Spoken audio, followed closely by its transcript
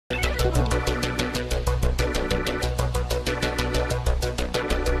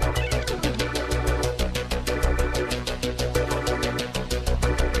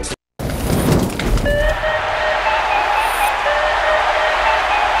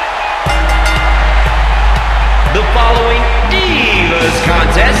The following Divas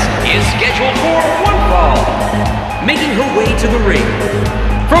contest is scheduled for one fall. Making her way to the ring,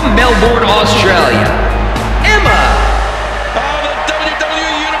 from Melbourne, Australia, Emma. Oh, the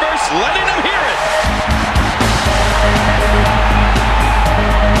WWE Universe letting them hear it.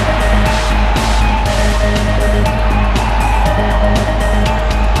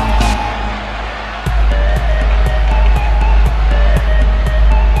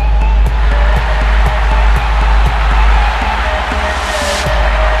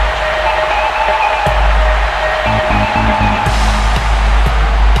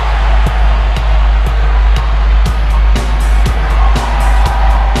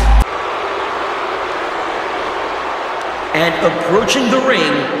 And approaching the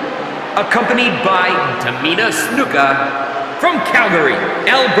ring, accompanied by Tamina Snuka, from Calgary,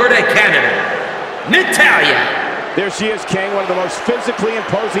 Alberta, Canada, Natalya. There she is, King, one of the most physically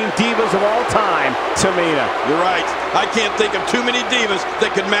imposing divas of all time, Tamina. You're right. I can't think of too many divas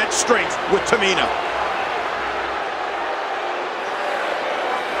that could match strength with Tamina.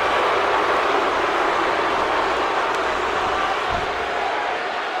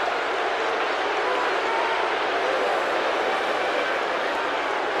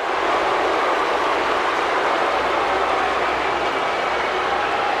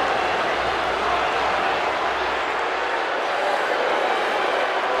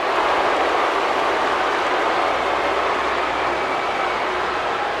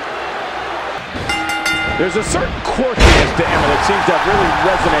 There's a certain quirkiness to Emma that seems to have really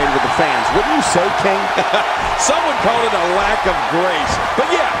resonated with the fans. Wouldn't you say, King? Some would call it a lack of grace. But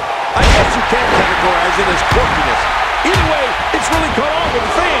yeah, I guess you can categorize it as quirkiness. Either way, it's really caught on with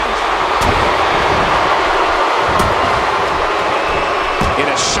the fans. In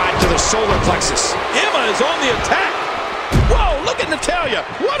a shot to the solar plexus. Emma is on the attack. Whoa, look at Natalya.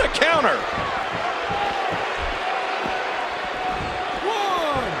 What a counter.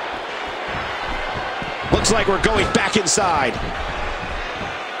 Looks like we're going back inside.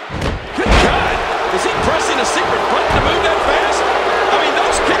 Good God! Is he pressing a secret button to move that fast? I mean,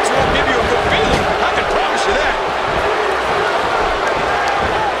 those kicks won't give you a good feeling. I can promise you that.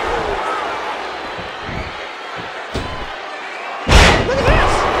 Look at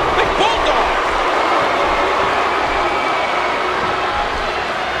this! Big bulldog!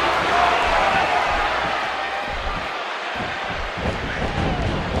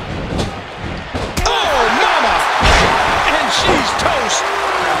 She's toast.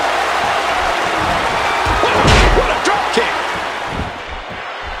 What a drop kick.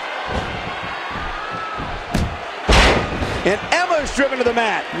 And Emma's driven to the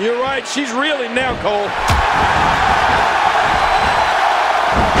mat. You're right. She's reeling now, Cole.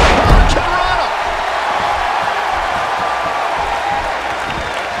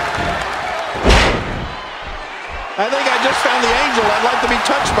 I think I just found the angel I'd like to be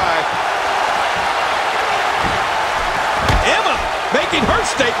touched by. Emma making her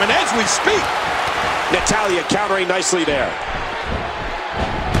statement as we speak. Natalya countering nicely there.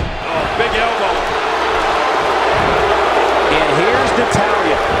 Oh, big elbow. And here's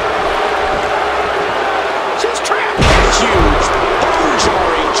Natalya. She's trapped. Huge,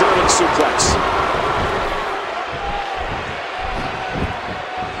 bone-jarring German suplex.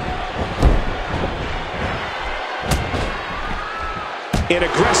 An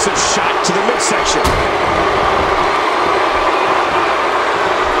aggressive shot to the midsection.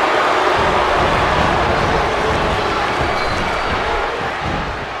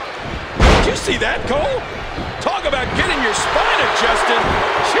 See that, Cole? Talk about getting your spine adjusted.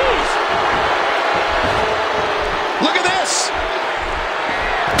 Jeez. Look at this.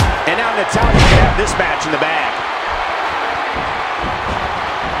 And now Natalya can have this match in the bag.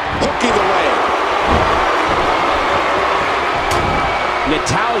 Hook either way.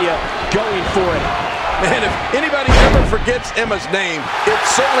 Natalya going for it. Man, if anybody ever forgets Emma's name, it's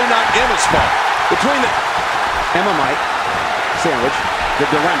certainly not Emma's fault. Between the Emma Mike, Sandwich, the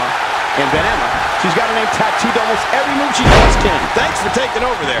Dilemma, and then Emma. She's got her name tattooed almost every move she does, King. Thanks for taking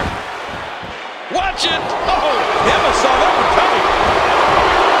over there. Watch it. Oh, Emma saw that one coming.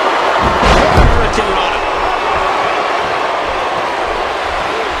 Hurricane on it.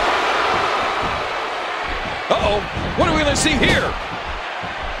 Uh-oh. What are we going to see here?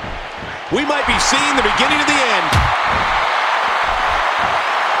 We might be seeing the beginning of the end.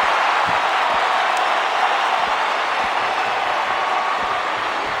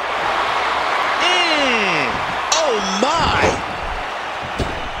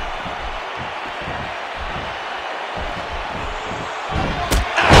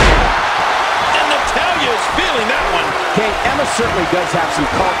 Emma certainly does have some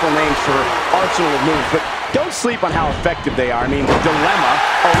colorful names for her arsenal of moves, but don't Don't sleep on how effective they are. I mean, the Dilemma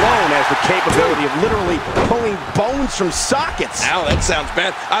alone has the capability of literally pulling bones from sockets. Now that sounds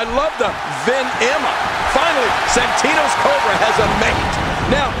bad. I love the Emma. Finally, Santino's Cobra has a mate.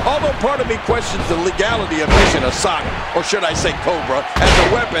 Now, although part of me questions the legality of using a sock, or should I say Cobra, as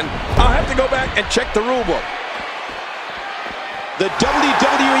a weapon, I'll have to go back and check the rule book. The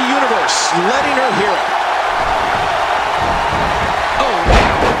WWE Universe letting her hear it. Oh,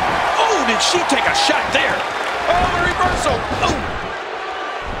 wow. Oh, did she take a shot there? Oh, the reversal. Oh.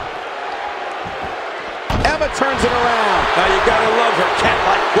 Emma turns it around. Now you gotta love her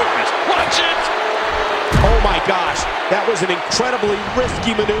cat-like quickness. Watch it. Oh my gosh, that was an incredibly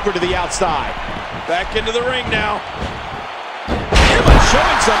risky maneuver to the outside. Back into the ring now. Emma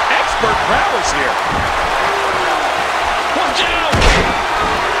showing some expert prowess here. Watch out!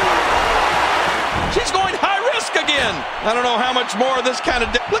 She's going high risk again. I don't know how much more of this kind of...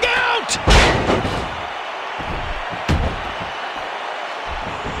 Look out!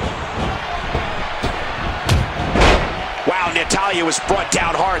 Wow, Natalya was brought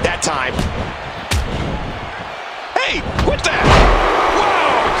down hard that time. Hey, quit that!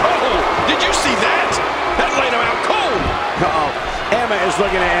 Wow, Cole! Did you see that? That laid him out cold. Uh-oh. Emma is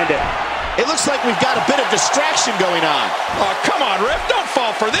looking to end it. It looks like we've got a bit of distraction going on. Oh, come on, ref. Don't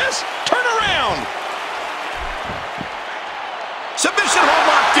fall for this. Turn around. Submission hold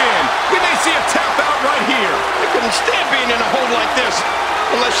locked in. We may see a tap out right here. I couldn't stand being in a hold like this.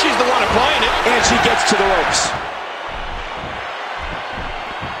 Unless she's the one applying it. And she gets to the ropes.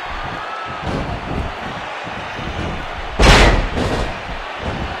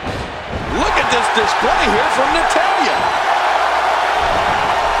 Look at this display here from Natalya.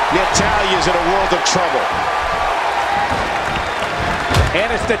 Natalya's in a world of trouble. And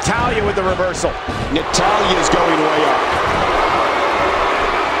it's Natalya with the reversal. Natalya's going way up.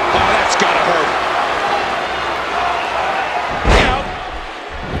 Oh, that's gotta hurt. Out.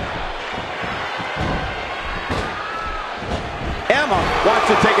 Emma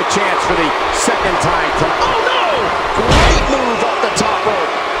wants to take a chance for the second time. Oh, no! Great move off the top rope.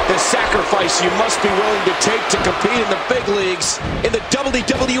 The sacrifice you must be willing to take to compete in the big leagues in the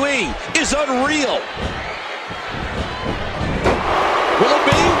WWE is unreal. Will it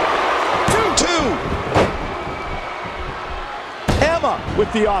be? 2-2. Emma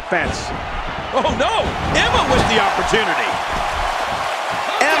with the offense. Oh, no! Emma with the opportunity.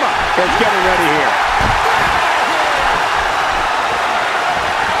 Emma is getting ready here.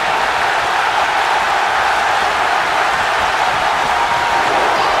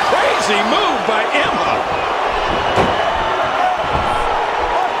 Crazy move by Emma.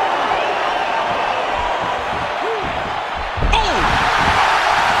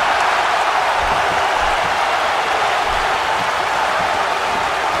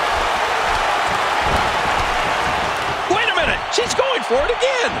 She's going for it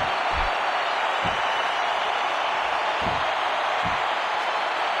again.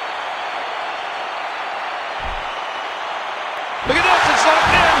 Look at this, it's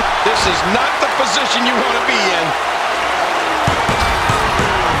locked in. This is not the position you want to be in.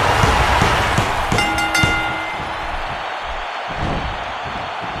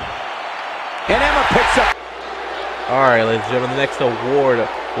 And Emma picks up. All right, ladies and gentlemen, the next award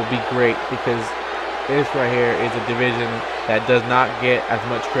will be great because this right here is a division that does not get as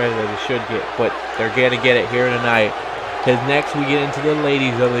much credit as it should get, but they're going to get it here tonight. Because next we get into the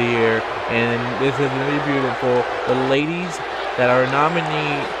ladies of the year, and this is going to be beautiful. The ladies that are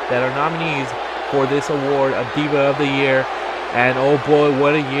nominees for this award of Diva of the Year, and oh boy,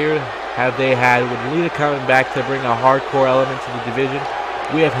 what a year have they had with Lita coming back to bring a hardcore element to the division.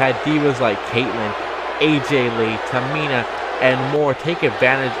 We have had divas like Caitlyn, AJ Lee, Tamina, and more take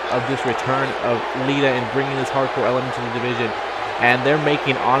advantage of this return of Lita and bringing this hardcore element to the division, and they're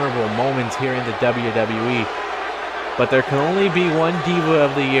making honorable moments here in the WWE. But there can only be one Diva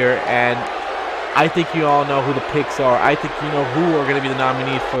of the Year, and I think you all know who the picks are. I think you know who are going to be the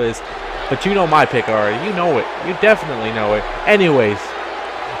nominees for this, but you know my pick already. You know it. You definitely know it. Anyways,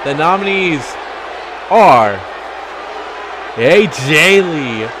 the nominees are AJ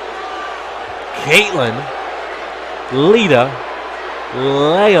Lee, Caitlyn, Lita,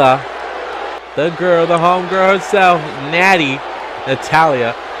 Layla, the girl, the homegirl herself, Natty,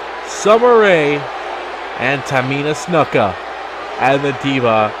 Natalya, Summer Rae, and Tamina Snuka. And the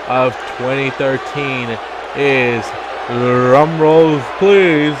Diva of 2013 is, drum rolls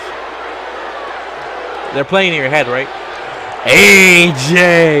please, they're playing in your head, right?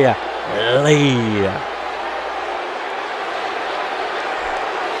 AJ Lee.